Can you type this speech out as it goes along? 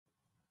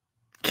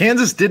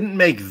Kansas didn't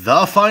make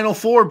the Final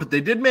Four, but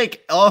they did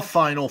make a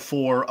Final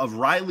Four of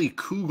Riley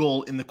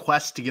Kugel in the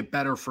quest to get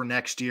better for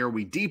next year.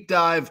 We deep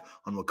dive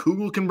on what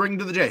Kugel can bring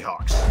to the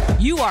Jayhawks.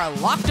 You are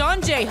Locked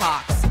On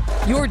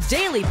Jayhawks, your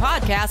daily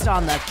podcast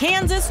on the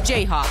Kansas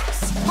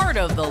Jayhawks, part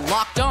of the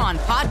Locked On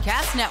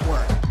Podcast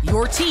Network,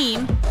 your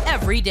team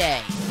every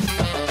day.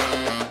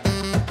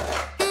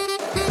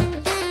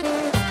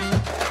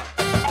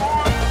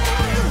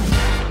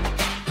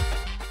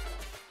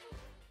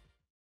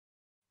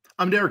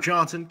 I'm Derek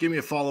Johnson. Give me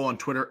a follow on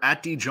Twitter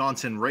at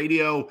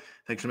DJohnsonRadio.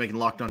 Thanks for making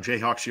Locked On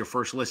Jayhawks your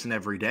first listen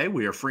every day.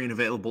 We are free and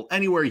available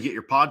anywhere you get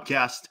your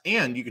podcast,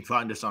 and you can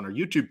find us on our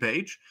YouTube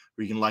page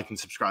where you can like and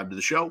subscribe to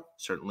the show.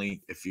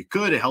 Certainly, if you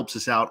could, it helps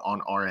us out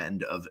on our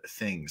end of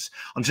things.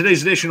 On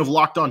today's edition of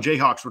Locked On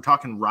Jayhawks, we're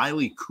talking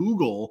Riley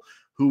Kugel,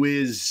 who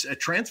is a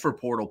transfer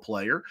portal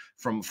player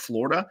from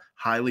Florida,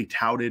 highly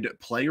touted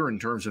player in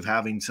terms of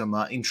having some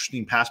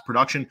interesting past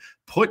production,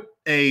 put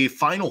a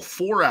Final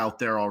Four out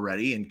there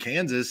already, and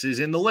Kansas is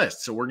in the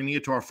list. So we're going to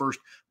get to our first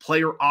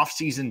player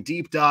offseason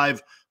deep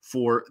dive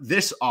for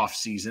this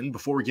offseason.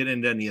 Before we get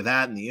into any of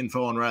that and the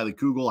info on Riley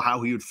Kugel,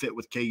 how he would fit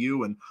with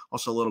KU, and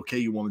also a little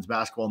KU women's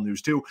basketball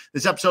news too.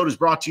 This episode is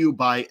brought to you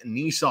by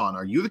Nissan.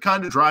 Are you the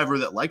kind of driver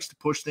that likes to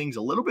push things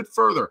a little bit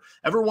further?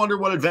 Ever wonder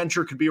what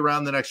adventure could be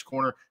around the next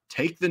corner?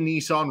 Take the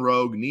Nissan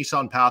Rogue,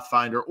 Nissan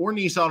Pathfinder, or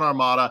Nissan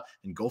Armada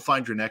and go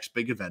find your next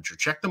big adventure.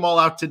 Check them all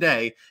out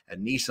today at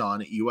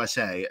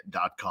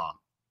NissanUSA.com.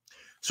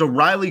 So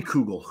Riley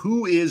Kugel,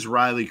 who is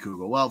Riley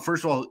Kugel? Well,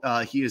 first of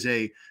all, he is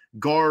a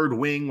guard,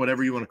 wing,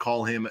 whatever you want to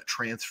call him,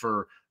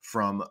 transfer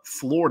from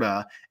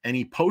Florida. And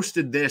he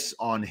posted this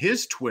on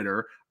his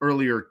Twitter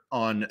earlier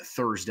on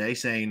Thursday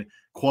saying,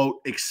 quote,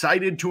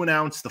 excited to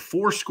announce the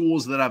 4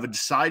 schools that I've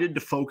decided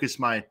to focus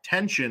my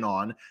attention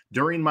on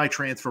during my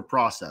transfer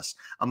process.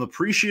 I'm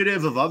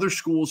appreciative of other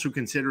schools who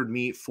considered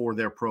me for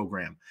their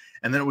program.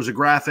 And then it was a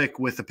graphic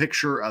with a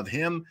picture of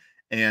him,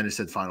 and it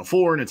said Final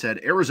Four, and it said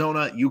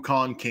Arizona,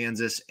 UConn,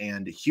 Kansas,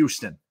 and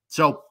Houston.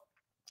 So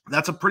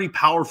that's a pretty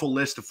powerful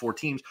list of 4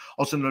 teams.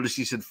 Also notice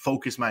he said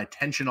focus my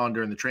attention on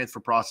during the transfer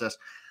process.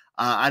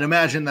 I'd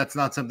imagine that's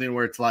not something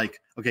where it's like,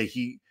 okay,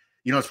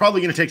 it's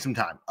probably going to take some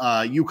time.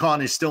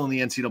 UConn is still in the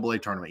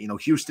NCAA tournament.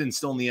 Houston's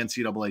still in the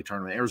NCAA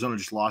tournament. Arizona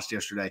just lost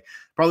yesterday.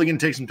 Probably going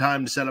to take some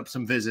time to set up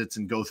some visits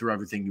and go through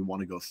everything you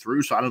want to go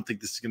through. So I don't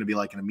think this is going to be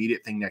like an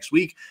immediate thing next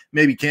week.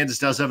 Maybe Kansas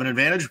does have an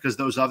advantage because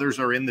those others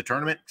are in the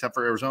tournament, except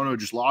for Arizona who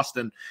just lost.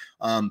 And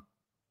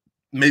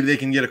maybe they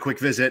can get a quick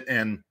visit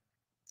and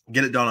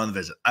get it done on the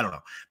visit. I don't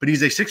know. But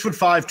he's a 6'5",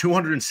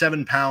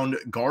 207-pound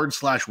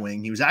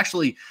guard/wing. He was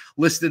actually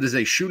listed as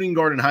a shooting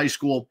guard in high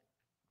school.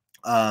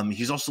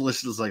 He's also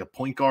listed as like a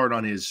point guard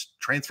on his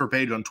transfer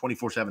page on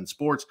 24/7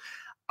 Sports.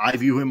 I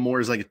view him more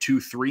as like a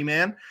 2-3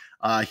 man.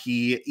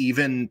 He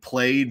even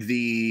played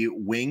the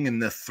wing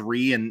and the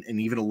 3 and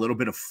even a little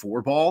bit of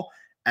 4 ball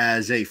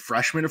as a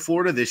freshman at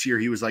Florida. This year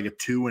he was like a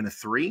 2 and a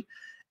 3.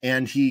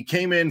 And he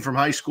came in from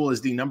high school as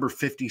the number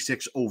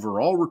 56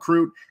 overall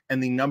recruit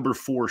and the number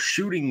 4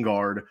 shooting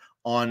guard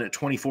on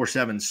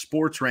 24/7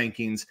 Sports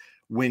rankings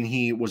when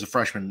he was a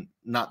freshman,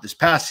 not this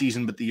past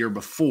season, but the year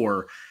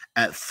before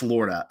at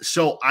Florida.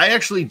 So I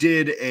actually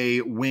did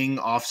a wing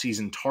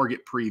offseason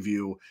target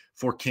preview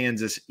for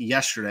Kansas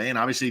yesterday. And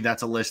obviously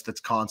that's a list that's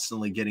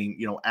constantly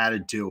getting,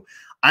 added to.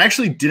 I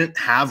actually didn't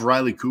have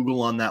Riley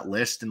Kugel on that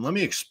list. And let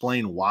me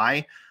explain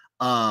why.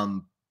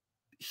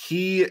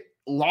 He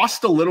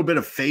lost a little bit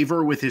of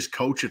favor with his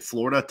coach at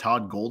Florida,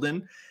 Todd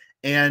Golden,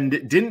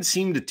 and didn't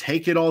seem to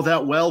take it all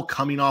that well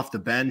coming off the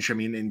bench. I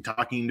mean, in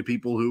talking to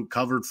people who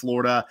covered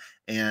Florida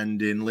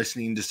and in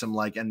listening to some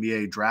like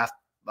NBA draft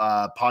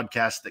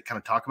podcasts that kind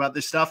of talk about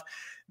this stuff,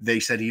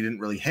 they said he didn't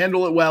really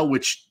handle it well,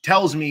 which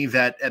tells me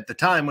that at the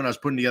time when I was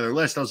putting together a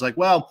list, I was like,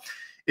 well,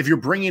 if you're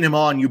bringing him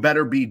on, you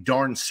better be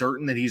darn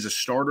certain that he's a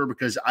starter,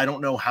 because I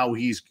don't know how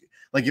he's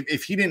like,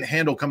 if he didn't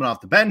handle coming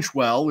off the bench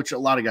well, which a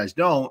lot of guys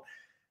don't,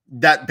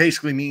 that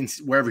basically means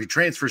wherever he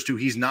transfers to,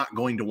 he's not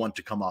going to want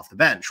to come off the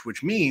bench,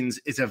 which means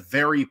it's a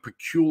very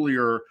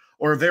peculiar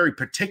or a very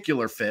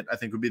particular fit, I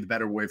think would be the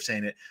better way of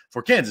saying it,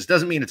 for Kansas.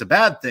 Doesn't mean it's a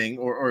bad thing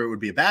or it would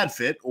be a bad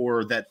fit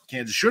or that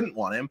Kansas shouldn't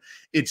want him.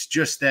 It's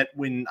just that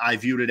when I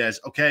viewed it as,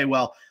 okay,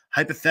 well,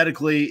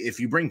 hypothetically,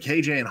 if you bring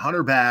KJ and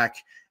Hunter back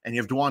and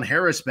you have Dajuan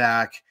Harris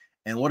back,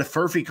 and what if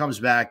Furphy comes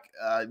back?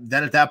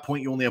 Then at that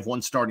point, you only have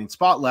 1 starting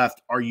spot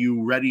left. Are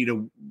you ready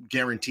to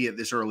guarantee it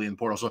this early in the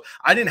portal? So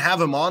I didn't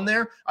have him on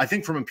there. I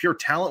think from a pure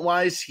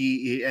talent-wise,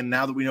 he and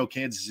now that we know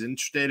Kansas is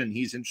interested and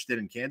he's interested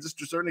in Kansas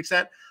to a certain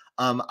extent,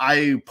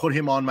 I put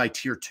him on my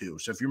tier 2.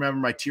 So if you remember,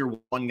 my tier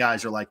 1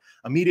 guys are like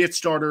immediate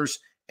starters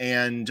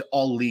and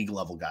all league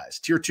level guys.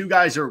 Tier 2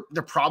 guys they're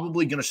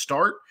probably going to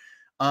start.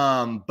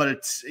 But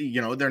it's,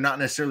 they're not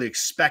necessarily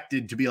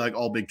expected to be like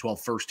all Big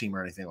 12 first team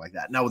or anything like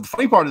that. Now, the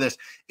funny part of this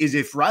is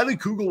if Riley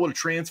Kugel would have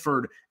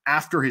transferred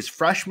after his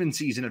freshman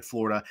season at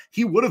Florida,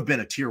 he would have been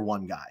a tier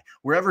 1 guy.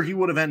 Wherever he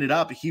would have ended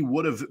up, he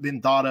would have been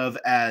thought of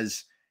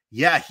as,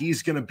 yeah,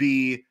 he's going to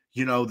be,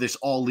 this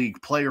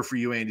all-league player for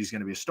you, and he's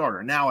going to be a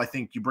starter. Now I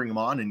think you bring him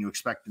on and you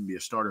expect him to be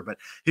a starter. But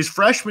his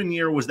freshman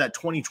year was that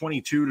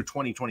 2022 to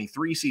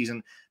 2023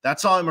 season. That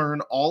saw him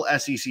earn all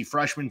SEC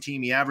freshman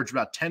team. He averaged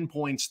about 10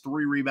 points,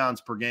 3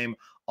 rebounds per game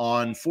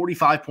on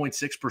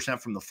 45.6%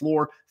 from the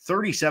floor,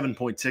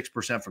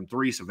 37.6% from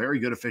three. So very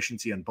good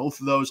efficiency on both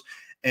of those.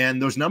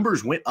 And those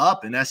numbers went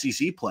up in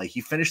SEC play.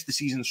 He finished the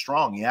season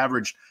strong. He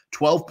averaged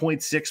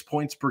 12.6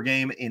 points per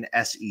game in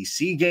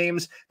SEC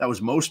games. That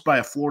was most by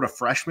a Florida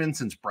freshman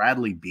since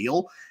Bradley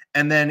Beal.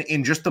 And then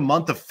in just the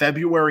month of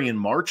February and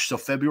March, so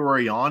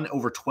February on,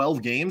 over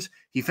 12 games,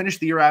 he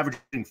finished the year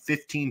averaging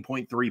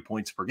 15.3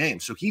 points per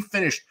game. So he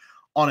finished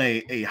on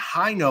a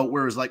high note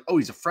where it was like, oh,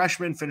 he's a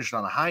freshman, finished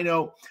on a high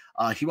note.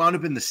 He wound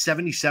up in the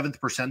 77th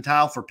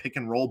percentile for pick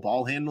and roll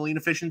ball handling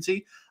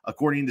efficiency,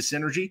 according to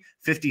Synergy,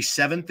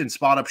 57th in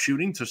spot up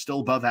shooting, so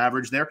still above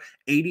average there,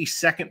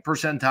 82nd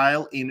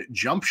percentile in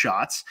jump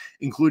shots,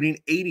 including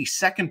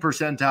 82nd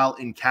percentile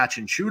in catch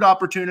and shoot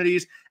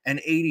opportunities,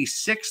 and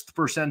 86th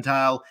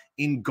percentile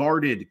in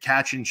guarded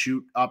catch and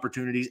shoot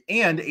opportunities,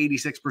 and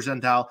 86th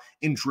percentile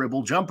in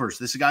dribble jumpers.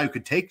 This is a guy who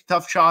could take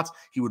tough shots,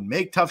 he would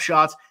make tough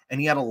shots,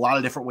 and he had a lot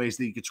of different ways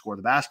that he could score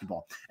the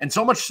basketball. And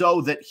so much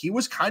so that he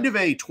was kind of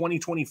a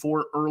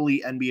 2024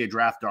 early NBA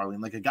draft darling,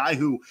 like a guy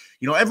who,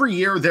 every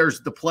year there's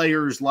the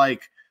players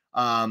like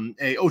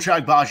a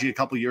Ochai Agbaji a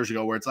couple years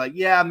ago where it's like,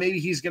 yeah, maybe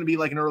he's going to be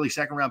like an early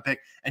second round pick,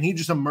 and he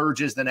just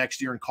emerges the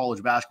next year in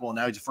college basketball.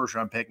 Now he's a first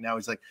round pick. Now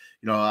he's like,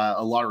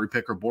 a lottery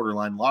pick or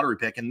borderline lottery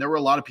pick. And there were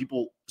a lot of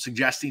people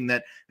suggesting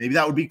that maybe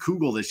that would be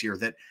Kugel this year,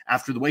 that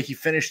after the way he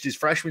finished his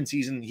freshman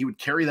season, he would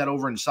carry that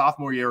over into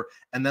sophomore year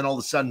and then all of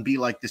a sudden be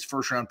like this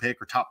first round pick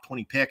or top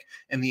 20 pick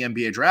in the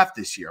NBA draft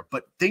this year.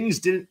 But things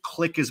didn't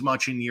click as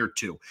much in year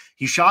two.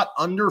 He shot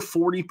under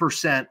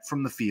 40%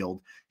 from the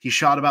field. He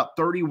shot about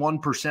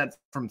 31%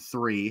 from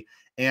three,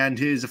 and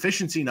his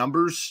efficiency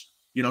numbers,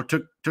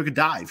 took a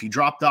dive. He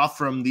dropped off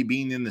from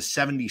being in the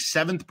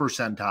 77th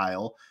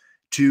percentile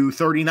to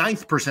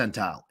 39th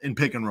percentile in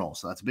pick and roll.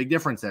 So that's a big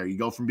difference there. You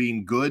go from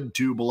being good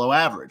to below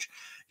average.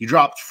 He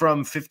dropped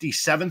from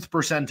 57th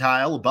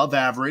percentile, above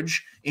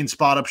average, in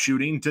spot up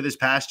shooting to this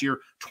past year,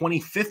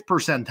 25th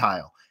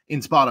percentile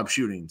in spot up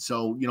shooting.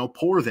 So,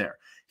 poor there.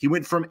 He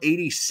went from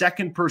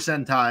 82nd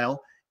percentile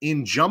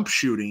in jump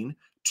shooting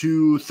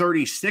to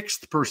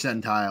 36th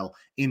percentile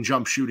in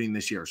jump shooting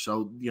this year.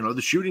 So, the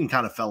shooting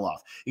kind of fell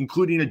off,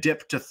 including a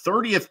dip to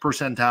 30th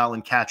percentile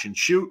in catch and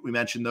shoot. We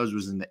mentioned those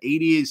was in the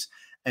 80s.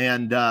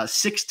 And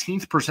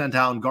 16th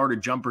percentile in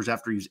guarded jumpers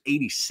after he was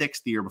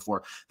 86th the year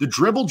before. The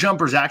dribble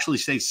jumpers actually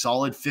stay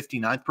solid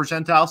 59th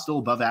percentile, still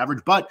above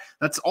average, but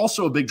that's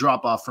also a big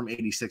drop off from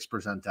 86th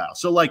percentile.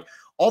 So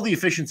all the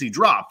efficiency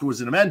dropped. Was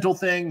it a mental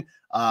thing?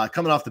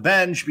 Coming off the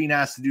bench, being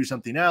asked to do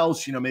something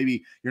else?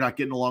 Maybe you're not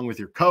getting along with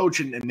your coach,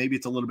 and maybe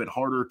it's a little bit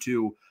harder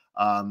to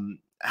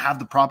have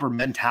the proper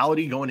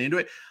mentality going into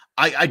it.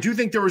 I do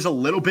think there was a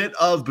little bit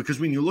of, because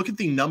when you look at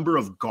the number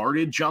of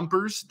guarded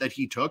jumpers that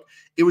he took,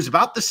 it was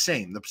about the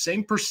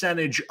same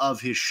percentage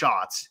of his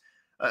shots.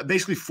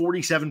 Basically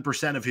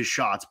 47% of his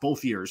shots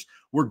both years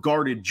were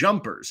guarded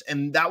jumpers.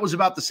 And that was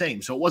about the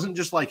same. So it wasn't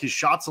just like his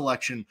shot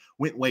selection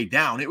went way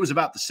down. It was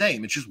about the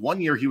same. It's just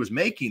one year he was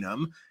making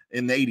them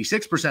in the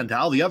 86th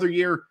percentile. The other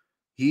year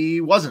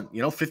he wasn't,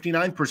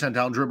 59th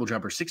percentile in dribble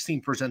jumpers,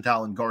 16th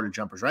percentile in guarded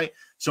jumpers, right?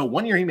 So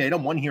one year he made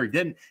them, one year he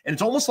didn't. And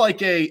it's almost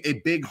like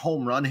a big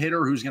home run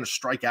hitter who's going to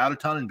strike out a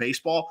ton in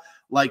baseball.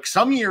 Like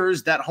some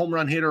years that home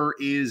run hitter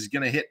is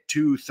going to hit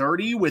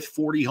 230 with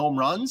 40 home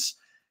runs,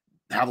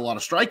 have a lot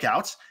of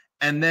strikeouts.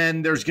 And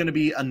then there's going to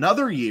be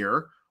another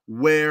year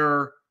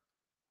where,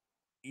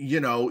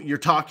 you're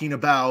talking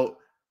about,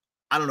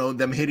 I don't know,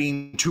 them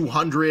hitting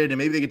 200 and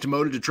maybe they get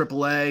demoted to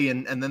AAA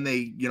and then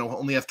they,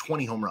 only have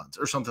 20 home runs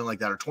or something like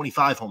that, or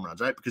 25 home runs,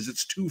 right? Because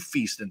it's too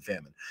feast and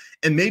famine.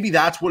 And maybe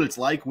that's what it's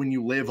like when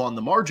you live on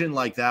the margin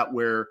like that,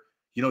 where,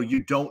 you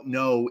don't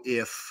know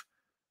if,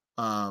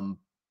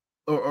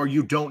 or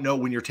you don't know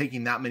when you're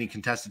taking that many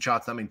contested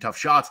shots, that many tough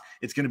shots,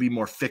 it's going to be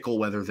more fickle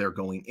whether they're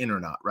going in or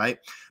not, right?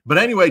 But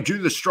anyway, due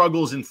to the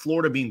struggles in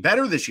Florida being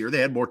better this year, they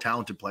had more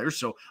talented players.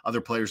 So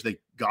other players they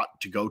got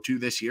to go to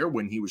this year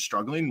when he was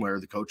struggling, where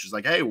the coach is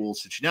like, hey, we'll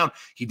sit you down.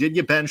 He did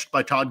get benched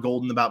by Todd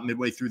Golden about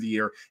midway through the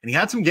year, and he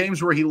had some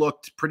games where he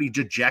looked pretty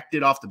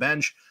dejected off the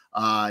bench.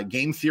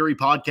 Game Theory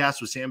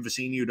podcast with Sam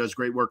Vecini, who does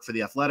great work for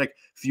The Athletic,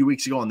 a few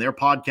weeks ago on their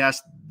podcast,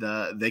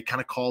 they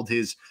kind of called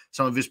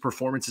some of his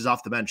performances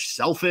off the bench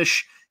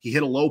selfish. He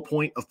hit a low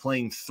point of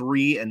playing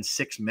 3 and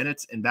 6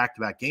 minutes in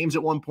back-to-back games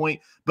at one point.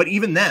 But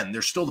even then,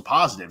 there's still the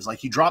positives. Like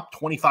he dropped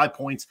 25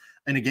 points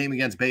in a game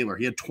against Baylor.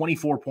 He had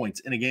 24 points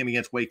in a game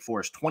against Wake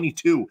Forest,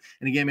 22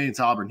 in a game against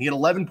Auburn. He had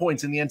 11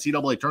 points in the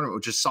NCAA tournament,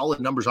 which is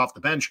solid numbers off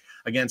the bench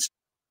against.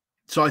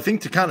 So I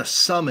think to kind of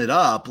sum it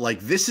up,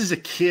 this is a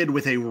kid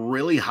with a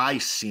really high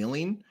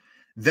ceiling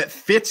that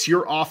fits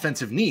your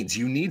offensive needs.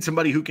 You need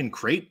somebody who can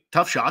create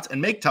tough shots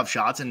and make tough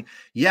shots. And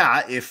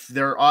yeah, if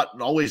they're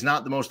always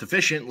not the most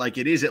efficient,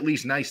 it is at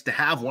least nice to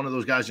have one of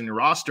those guys in your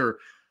roster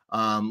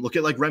Look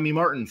at like Remy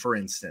Martin, for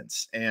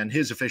instance, and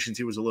his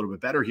efficiency was a little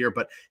bit better here,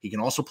 but he can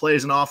also play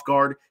as an off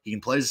guard. He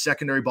can play as a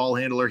secondary ball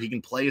handler. He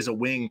can play as a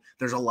wing.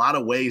 There's a lot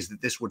of ways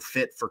that this would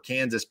fit for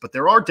Kansas, but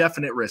there are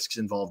definite risks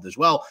involved as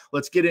well.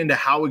 Let's get into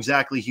how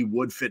exactly he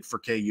would fit for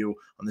KU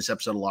on this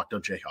episode of Locked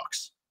On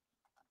Jayhawks.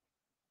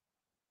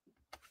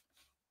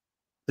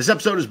 This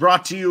episode is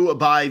brought to you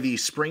by the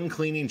spring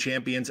cleaning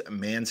champions,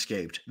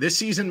 Manscaped. This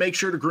season, make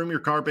sure to groom your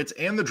carpets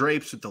and the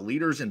drapes with the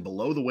leaders in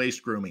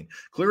below-the-waist grooming.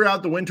 Clear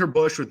out the winter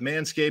bush with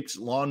Manscaped's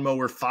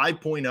Lawnmower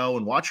 5.0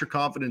 and watch your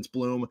confidence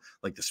bloom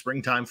like the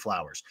springtime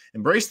flowers.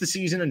 Embrace the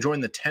season and join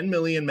the 10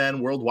 million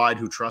men worldwide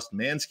who trust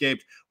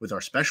Manscaped with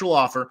our special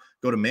offer.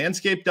 Go to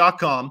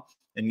manscaped.com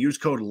and use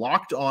code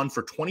LOCKEDON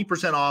for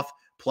 20% off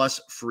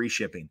plus free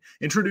shipping.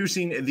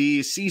 Introducing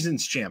the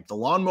season's champ, the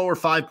Lawnmower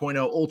 5.0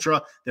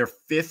 Ultra. Their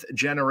 5th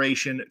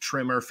generation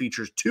trimmer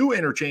features 2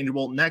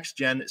 interchangeable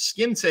next-gen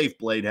skin-safe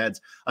blade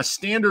heads, a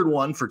standard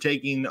one for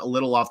taking a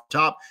little off the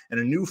top, and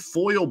a new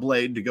foil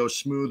blade to go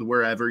smooth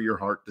wherever your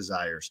heart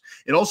desires.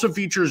 It also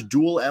features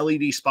dual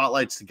LED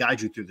spotlights to guide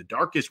you through the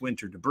darkest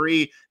winter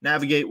debris.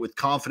 Navigate with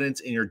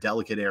confidence in your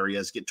delicate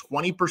areas. Get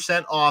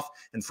 20% off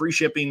and free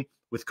shipping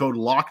with code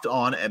Locked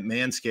On at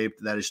Manscaped.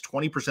 That is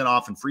 20%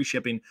 off and free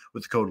shipping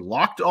with the code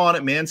Locked On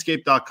at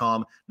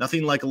manscaped.com.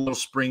 Nothing like a little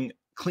spring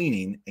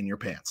cleaning in your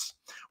pants.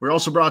 We're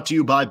also brought to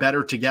you by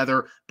Better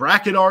Together.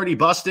 Bracket already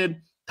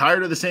busted?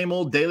 Tired of the same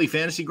old daily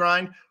fantasy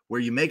grind where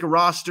you make a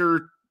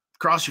roster,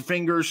 cross your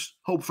fingers,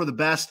 hope for the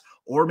best,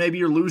 or maybe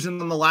you're losing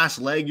on the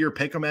last leg, your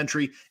pick'em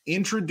entry?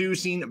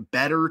 Introducing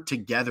Better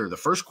Together, the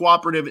first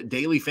cooperative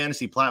daily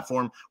fantasy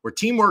platform where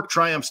teamwork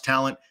triumphs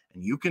talent,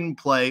 and you can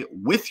play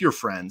with your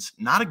friends,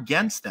 not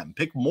against them.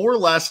 Pick more or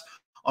less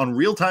on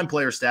real-time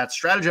player stats,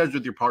 strategize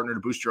with your partner to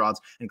boost your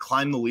odds, and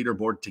climb the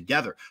leaderboard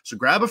together. So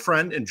grab a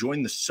friend and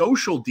join the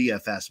social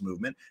DFS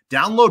movement.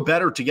 Download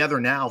Better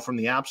Together now from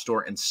the App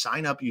Store and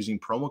sign up using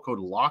promo code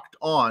Locked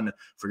On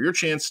for your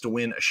chance to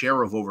win a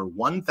share of over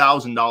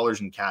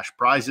 $1,000 in cash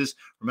prizes.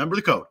 Remember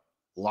the code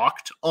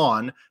Locked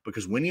On,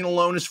 because winning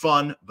alone is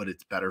fun, but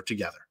it's better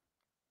together.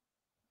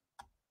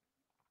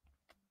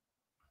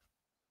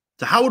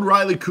 So how would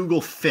Riley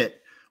Kugel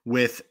fit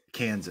with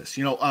Kansas?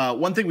 You know,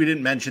 one thing we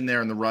didn't mention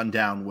there in the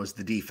rundown was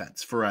the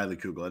defense for Riley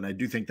Kugel, and I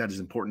do think that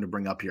is important to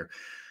bring up here.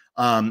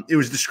 It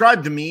was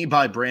described to me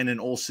by Brandon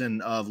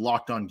Olson of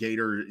Locked On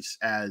Gators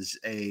as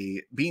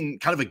being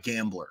kind of a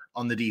gambler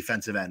on the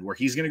defensive end, where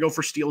he's going to go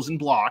for steals and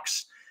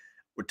blocks.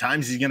 At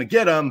times he's going to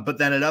get them, but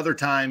then at other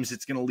times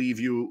it's going to leave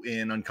you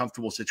in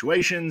uncomfortable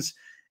situations,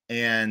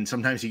 and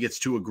sometimes he gets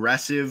too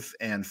aggressive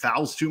and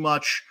fouls too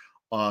much.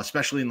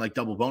 Especially in like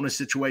double bonus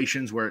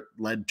situations where it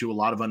led to a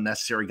lot of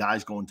unnecessary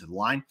guys going to the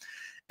line.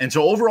 And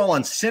so overall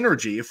on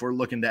synergy, if we're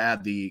looking to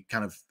add the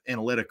kind of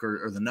analytic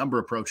or the number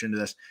approach into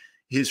this,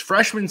 his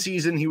freshman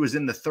season, he was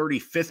in the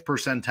 35th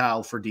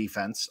percentile for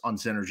defense on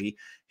synergy.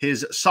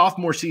 His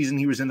sophomore season,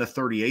 he was in the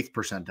 38th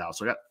percentile.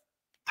 So I got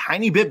a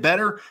tiny bit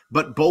better,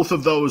 but both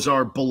of those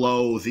are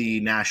below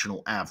the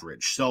national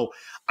average. So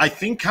I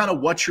think kind of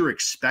what you're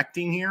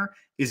expecting here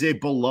is a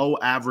below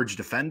average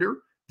defender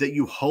that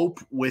you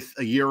hope with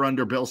a year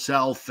under Bill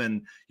Self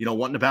and, you know,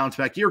 wanting to bounce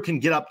back year can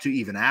get up to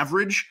even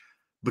average,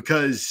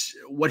 because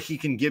what he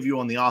can give you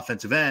on the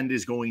offensive end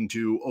is going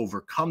to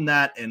overcome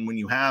that. And when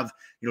you have,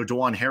 you know,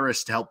 Dajuan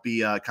Harris to help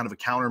be kind of a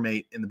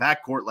countermate in the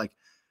backcourt, like,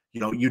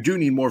 you know, you do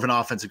need more of an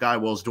offensive guy,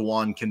 whereas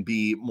Dajuan can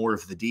be more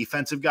of the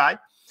defensive guy.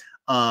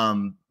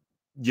 You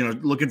know,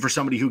 looking for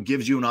somebody who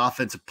gives you an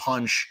offensive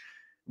punch,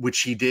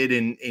 which he did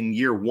in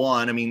year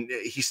one. I mean,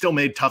 he still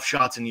made tough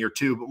shots in year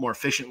two, but more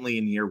efficiently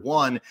in year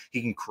one.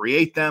 He can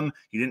create them.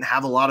 You didn't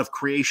have a lot of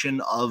creation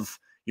of,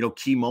 you know,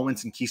 key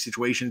moments and key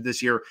situations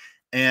this year.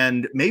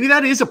 And maybe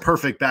that is a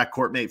perfect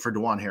backcourt mate for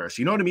Dajuan Harris.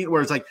 You know what I mean?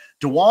 Where it's like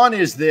Dajuan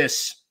is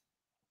this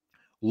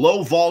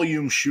low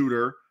volume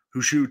shooter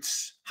who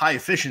shoots high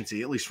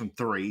efficiency, at least from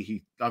three.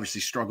 He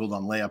obviously struggled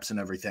on layups and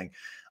everything.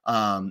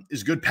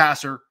 Is a good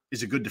passer,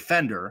 is a good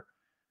defender,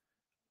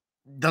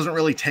 doesn't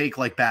really take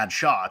like bad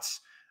shots.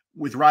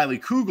 With Riley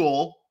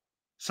Kugel,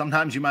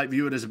 sometimes you might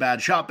view it as a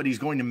bad shot, but he's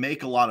going to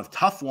make a lot of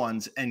tough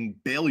ones and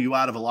bail you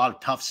out of a lot of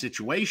tough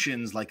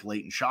situations, like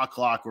late in shot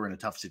clock or in a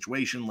tough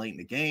situation late in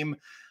the game,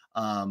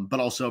 but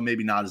also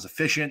maybe not as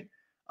efficient,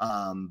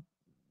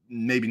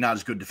 maybe not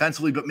as good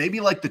defensively, but maybe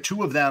like the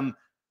two of them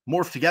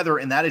morph together,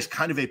 and that is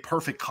kind of a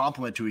perfect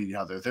complement to each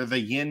other. They're the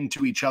yin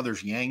to each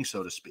other's yang,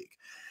 so to speak.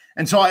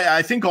 And so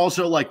I think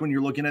also, like, when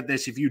you're looking at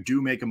this, if you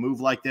do make a move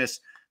like this,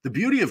 the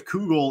beauty of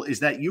Kugel is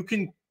that you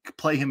can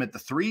play him at the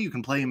 3, you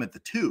can play him at the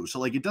 2. So,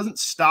 like, it doesn't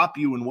stop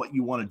you in what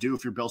you want to do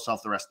if you're Bill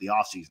Self the rest of the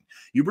offseason.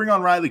 You bring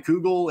on Riley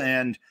Kugel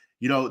and,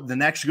 you know, the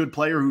next good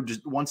player who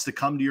just wants to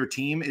come to your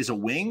team is a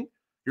wing.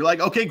 You're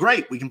like, okay,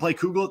 great. We can play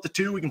Kugel at the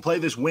 2. We can play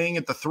this wing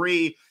at the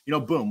 3.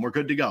 Boom, we're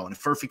good to go. And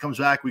if Furphy comes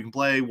back, we can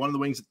play one of the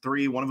wings at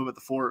 3, one of them at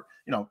the 4.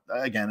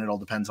 Again, it all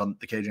depends on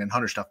the KJ and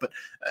Hunter stuff. But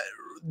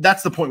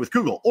that's the point with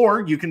Kugel.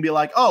 Or you can be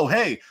like, oh,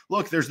 hey,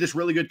 look, there's this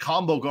really good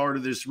combo guard or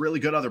this really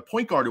good other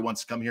point guard who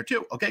wants to come here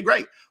too. Okay,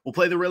 great. We'll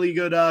play the really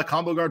good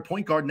combo guard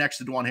point guard next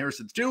to Dajuan Harris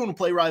at the 2, and we'll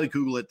play Riley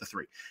Kugel at the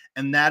 3.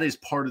 And that is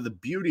part of the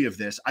beauty of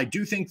this. I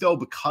do think, though,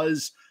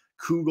 because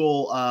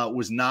Kugel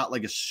was not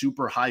like a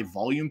super high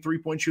volume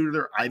 3-point shooter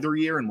there either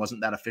year and wasn't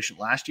that efficient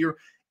last year,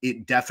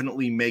 it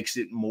definitely makes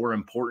it more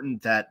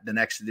important that the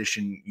next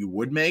addition you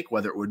would make,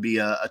 whether it would be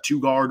a 2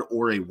 guard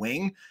or a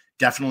wing,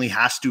 definitely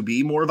has to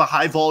be more of a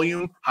high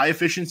volume, high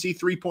efficiency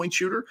 3-point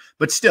shooter.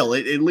 But still,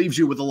 it leaves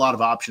you with a lot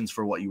of options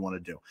for what you want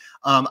to do.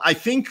 I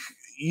think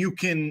you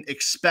can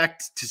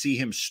expect to see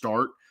him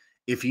start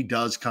if he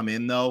does come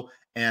in, though.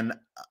 And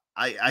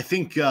I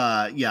think,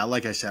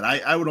 like I said,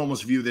 I would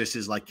almost view this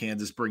as like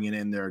Kansas bringing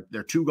in their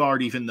 2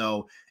 guard, even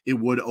though it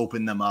would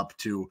open them up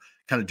to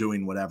kind of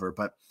doing whatever.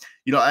 But,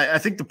 I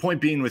think the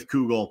point being with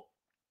Kugel,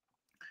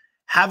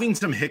 having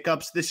some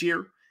hiccups this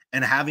year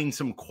and having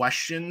some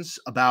questions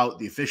about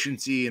the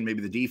efficiency and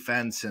maybe the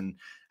defense and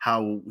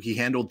how he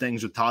handled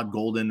things with Todd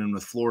Golden and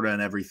with Florida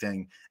and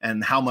everything,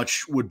 and how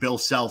much would Bill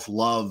Self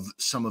love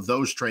some of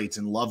those traits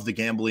and love the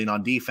gambling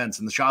on defense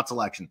and the shot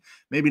selection.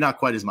 Maybe not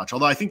quite as much,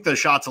 although I think the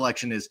shot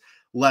selection is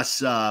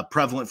less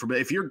prevalent for,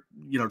 if you're,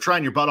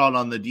 trying your butt out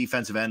on the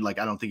defensive end, like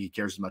I don't think he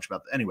cares as much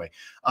about that anyway.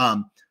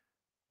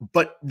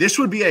 But this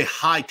would be a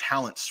high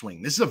talent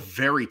swing. This is a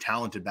very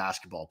talented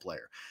basketball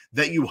player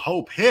that you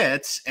hope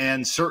hits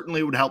and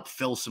certainly would help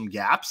fill some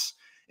gaps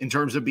in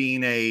terms of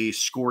being a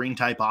scoring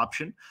type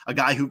option, a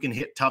guy who can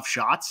hit tough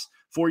shots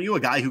for you, a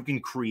guy who can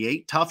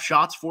create tough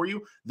shots for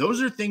you.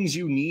 Those are things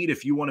you need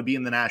if you want to be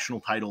in the national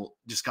title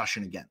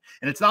discussion again.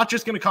 And it's not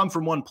just going to come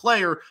from one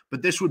player,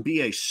 but this would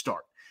be a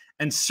start.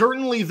 And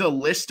certainly the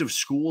list of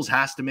schools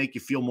has to make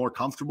you feel more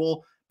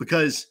comfortable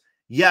because,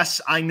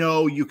 yes, I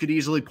know you could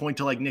easily point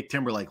to like Nick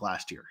Timberlake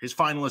last year. His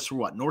finalists were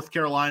what? North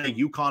Carolina,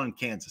 UConn, and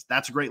Kansas.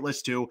 That's a great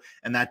list too,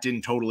 and that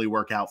didn't totally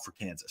work out for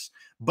Kansas.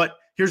 But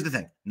here's the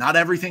thing. Not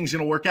everything's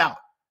going to work out,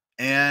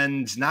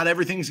 and not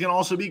everything's going to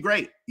also be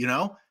great,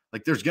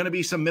 Like there's going to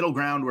be some middle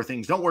ground where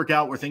things don't work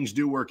out, where things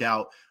do work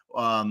out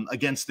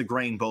against the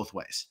grain both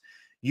ways.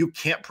 You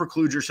can't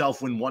preclude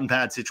yourself when one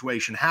bad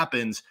situation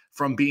happens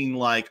from being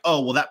like,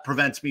 oh, well, that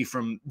prevents me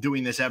from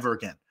doing this ever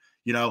again.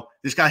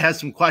 This guy has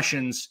some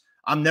questions.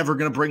 I'm never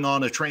going to bring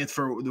on a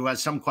transfer who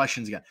has some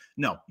questions again.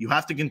 No, you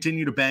have to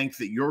continue to bank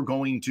that you're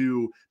going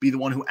to be the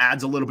one who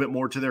adds a little bit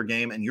more to their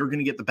game, and you're going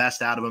to get the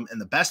best out of them. And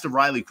the best of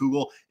Riley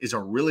Kugel is a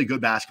really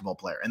good basketball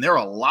player. And there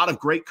are a lot of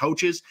great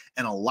coaches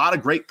and a lot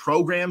of great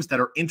programs that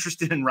are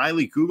interested in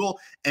Riley Kugel.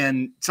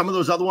 And some of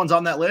those other ones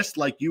on that list,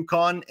 like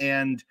UConn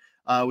and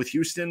with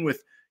Houston,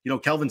 with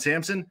Kelvin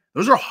Sampson,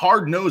 those are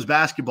hard-nosed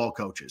basketball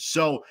coaches.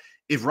 So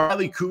if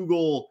Riley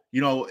Kugel,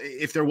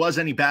 if there was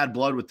any bad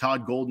blood with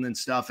Todd Golden and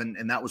stuff,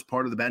 and that was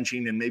part of the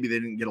benching and maybe they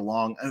didn't get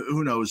along,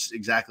 who knows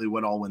exactly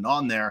what all went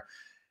on there,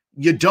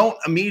 you don't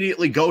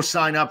immediately go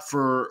sign up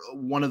for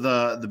one of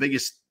the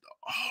biggest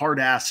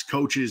hard-ass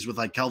coaches with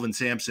like Kelvin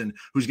Sampson,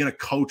 who's going to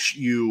coach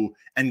you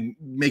and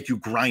make you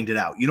grind it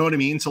out. You know what I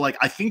mean? So like,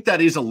 I think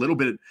that is a little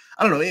bit,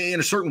 I don't know, in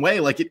a certain way,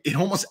 like it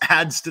almost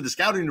adds to the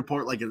scouting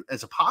report, like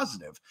as a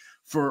positive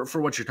for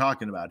what you're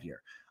talking about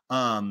here.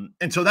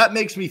 And so that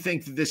makes me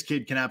think that this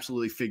kid can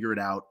absolutely figure it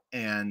out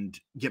and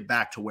get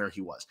back to where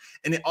he was.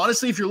 And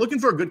honestly, if you're looking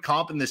for a good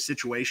comp in this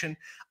situation,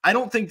 I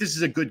don't think this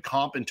is a good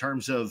comp in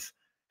terms of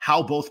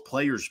how both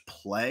players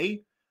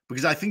play,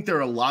 because I think there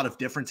are a lot of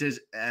differences.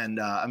 And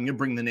I'm going to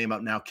bring the name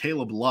out now,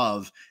 Caleb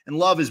Love. And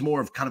Love is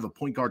more of kind of a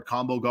point guard,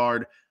 combo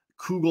guard.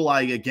 Kugel,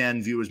 I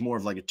again view as more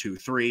of like a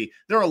 2-3.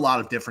 There are a lot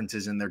of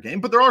differences in their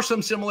game, but there are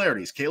some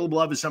similarities. Caleb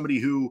Love is somebody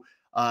who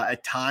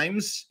at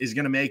times is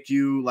going to make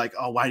you like,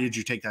 oh, why did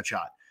you take that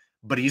shot?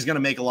 But he's going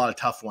to make a lot of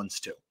tough ones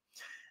too.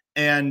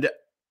 And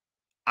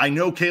I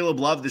know Caleb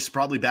Love, this is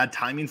probably bad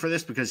timing for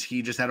this because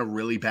he just had a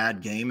really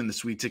bad game in the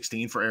Sweet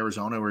 16 for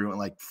Arizona where he went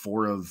like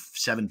 4 of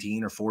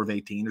 17 or 4 of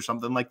 18 or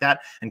something like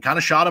that and kind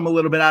of shot him a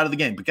little bit out of the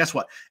game. But guess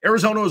what?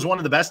 Arizona was one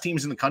of the best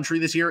teams in the country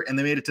this year, and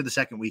they made it to the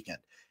second weekend.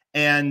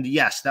 And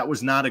yes, that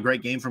was not a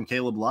great game from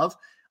Caleb Love.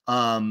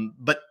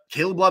 But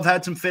Caleb Love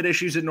had some fit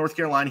issues at North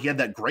Carolina. He had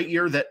that great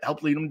year that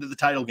helped lead him to the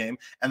title game.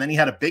 And then he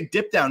had a big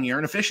dip down year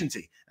in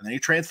efficiency. And then he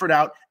transferred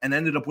out and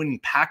ended up winning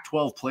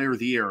Pac-12 Player of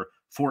the Year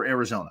for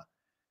Arizona.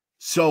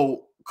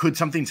 So could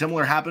something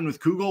similar happen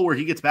with Kugel where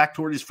he gets back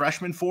toward his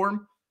freshman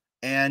form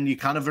and you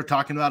kind of are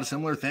talking about a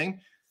similar thing?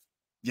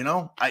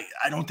 I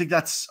don't think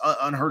that's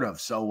unheard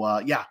of. So,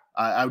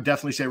 I would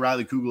definitely say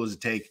Riley Kugel is a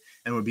take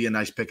and would be a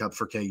nice pickup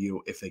for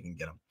KU if they can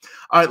get him.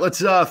 All right,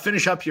 let's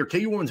finish up here.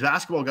 KU women's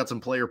basketball got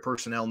some player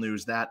personnel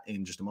news, that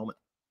in just a moment.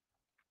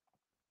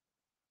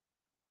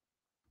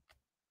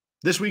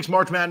 This week's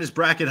March Madness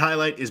bracket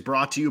highlight is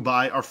brought to you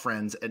by our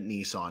friends at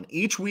Nissan.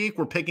 Each week,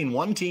 we're picking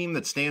one team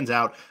that stands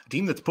out, a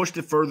team that's pushed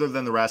it further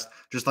than the rest,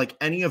 just like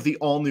any of the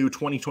all-new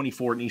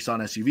 2024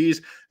 Nissan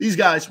SUVs. These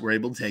guys were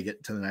able to take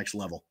it to the next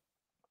level.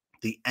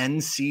 the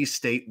NC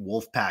State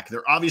Wolfpack.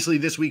 They're obviously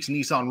this week's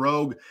Nissan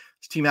Rogue.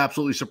 This team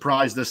absolutely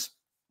surprised us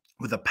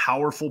with a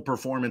powerful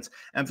performance,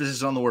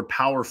 emphasis on the word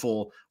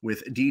powerful,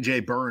 with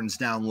DJ Burns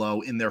down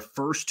low in their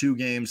first 2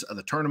 games of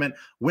the tournament.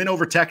 Win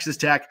over Texas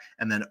Tech,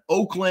 and then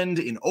Oakland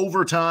in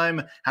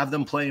overtime, have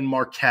them playing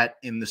Marquette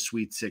in the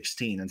Sweet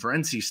 16. And for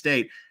NC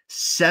State,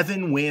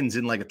 7 wins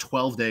in like a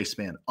 12-day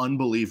span.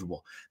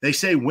 Unbelievable. They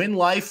say win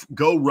life,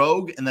 go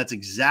rogue, and that's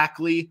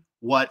exactly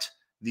what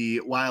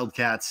the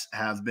Wildcats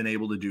have been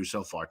able to do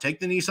so far. Take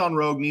the Nissan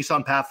Rogue,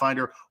 Nissan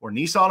Pathfinder, or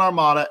Nissan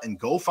Armada and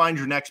go find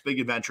your next big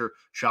adventure.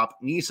 Shop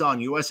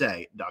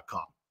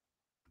NissanUSA.com.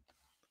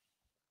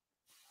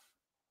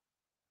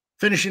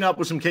 Finishing up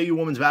with some KU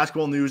women's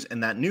basketball news,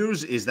 and that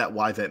news is that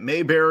Wyvette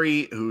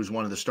Mayberry, who's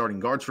one of the starting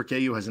guards for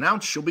KU, has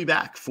announced she'll be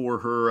back for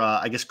her,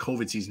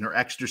 COVID season, her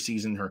extra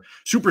season, her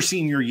super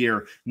senior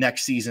year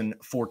next season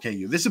for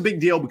KU. This is a big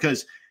deal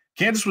because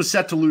Kansas was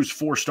set to lose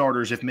 4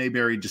 starters if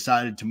Mayberry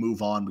decided to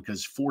move on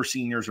because 4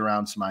 seniors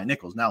around Samaya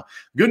Nichols. Now,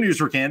 good news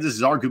for Kansas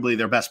is arguably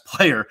their best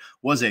player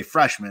was a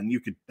freshman.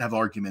 You could have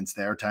arguments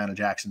there. Tiana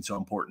Jackson's so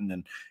important.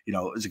 And,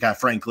 Zakai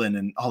Franklin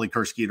and Holly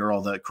Kurskeeter,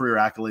 all the career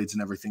accolades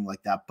and everything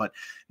like that. But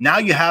now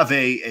you have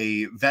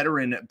a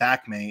veteran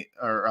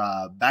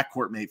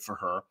backcourt mate for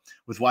her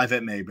with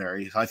Wyvette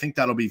Mayberry. So I think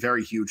that'll be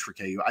very huge for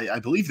KU. I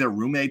believe they're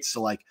roommates.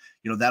 So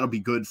that'll be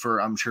good for,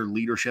 I'm sure,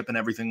 leadership and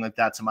everything like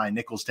that. Samaya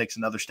Nichols takes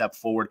another step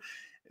forward.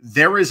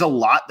 There is a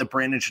lot that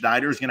Brandon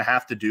Schneider is going to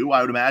have to do,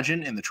 I would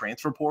imagine, in the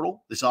transfer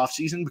portal this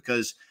offseason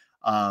because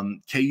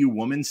KU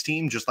women's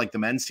team, just like the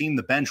men's team,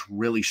 the bench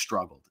really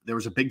struggled. There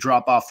was a big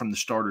drop-off from the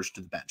starters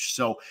to the bench.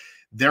 So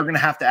they're going to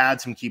have to add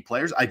some key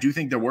players. I do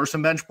think there were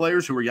some bench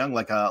players who were young,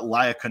 like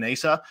Laya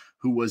Canesa,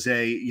 who was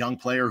a young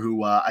player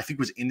who I think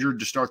was injured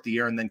to start the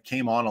year and then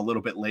came on a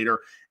little bit later.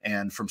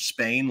 And from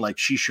Spain,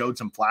 she showed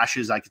some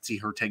flashes. I could see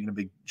her taking a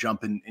big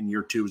jump in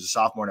year 2 as a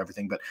sophomore and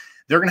everything. But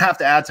they're going to have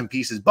to add some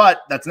pieces.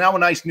 But that's now a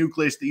nice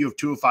nucleus that you have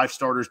 2 of 5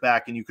 starters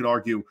back. And you could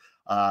argue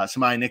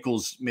Samaya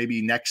Nichols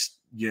maybe next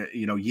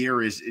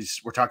year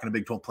is we're talking a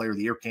Big 12 Player of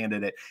the Year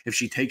candidate if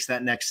she takes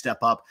that next step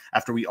up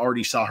after we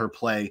already saw her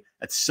play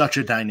at such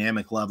a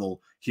dynamic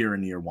level here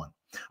in year 1.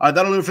 All right,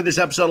 that'll do it for this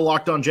episode of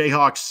Locked On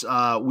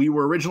Jayhawks. We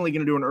were originally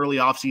going to do an early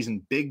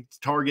offseason big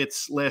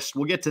targets list.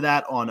 We'll get to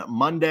that on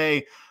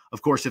Monday.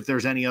 Of course, if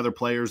there's any other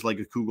players like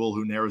a Kugel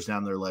who narrows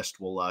down their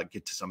list, we'll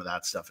get to some of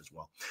that stuff as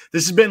well.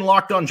 This has been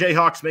Locked On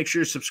Jayhawks. Make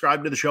sure you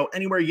subscribe to the show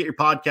anywhere you get your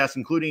podcasts,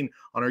 including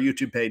on our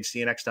YouTube page. See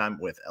you next time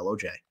with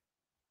LOJ.